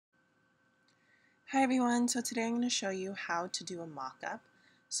Hi everyone, so today I'm going to show you how to do a mock-up.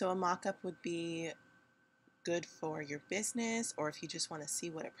 So a mock-up would be good for your business or if you just want to see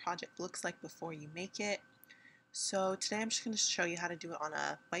what a project looks like before you make it. So today I'm just going to show you how to do it on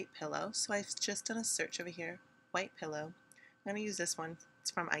a white pillow. So I've just done a search over here, white pillow. I'm going to use this one,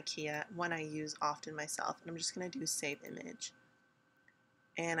 it's from IKEA, one I use often myself, and I'm just going to do save image.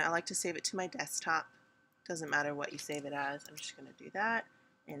 And I like to save it to my desktop. Doesn't matter what you save it as, I'm just going to do that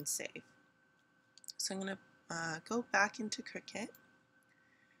and save. So I'm going to go back into Cricut,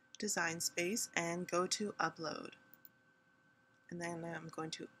 Design Space, and go to Upload. And then I'm going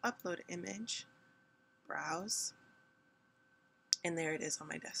to upload image, browse, and there it is on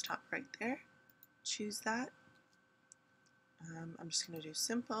my desktop right there. Choose that. I'm just going to do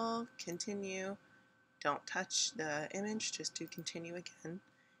simple, continue, don't touch the image, just do continue again,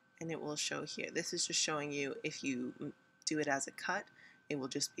 and it will show here. This is just showing you if you do it as a cut, it will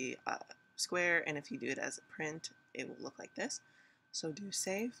just be a square, and if you do it as a print, it will look like this. So do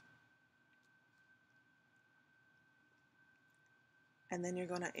save. And then you're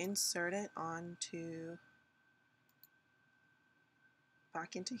going to insert it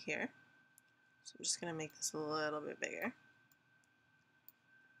back into here. So I'm just going to make this a little bit bigger.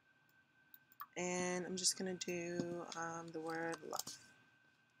 And I'm just going to do the word love.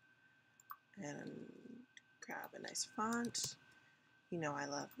 And grab a nice font. You know I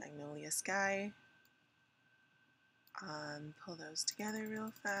love Magnolia Sky. Pull those together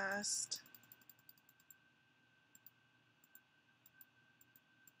real fast.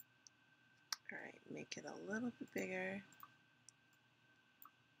 Alright, make it a little bit bigger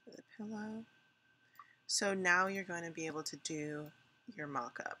for the pillow. So now you're going to be able to do your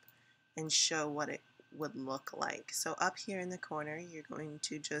mock-up and show what it would look like. So up here in the corner, you're going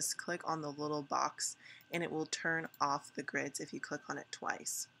to just click on the little box and it will turn off the grids if you click on it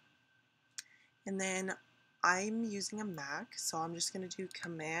twice. And then I'm using a Mac, so I'm just going to do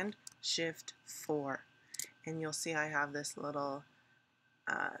Command Shift 4. And you'll see I have this little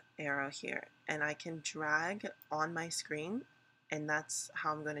arrow here. And I can drag on my screen, and that's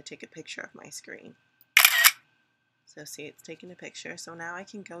how I'm going to take a picture of my screen. So see, it's taking a picture. So now I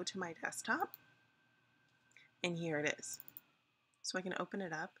can go to my desktop, and here it is. So I can open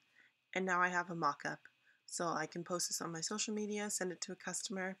it up, and now I have a mock-up. So I can post this on my social media, send it to a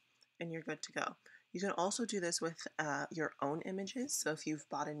customer, and you're good to go. You can also do this with your own images. So if you've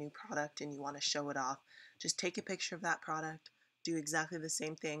bought a new product and you want to show it off, just take a picture of that product, do exactly the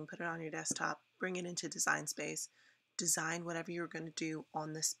same thing, put it on your desktop, bring it into Design Space, design whatever you're going to do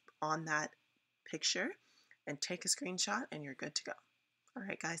on that picture, and take a screenshot, and you're good to go. All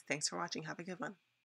right, guys, thanks for watching. Have a good one.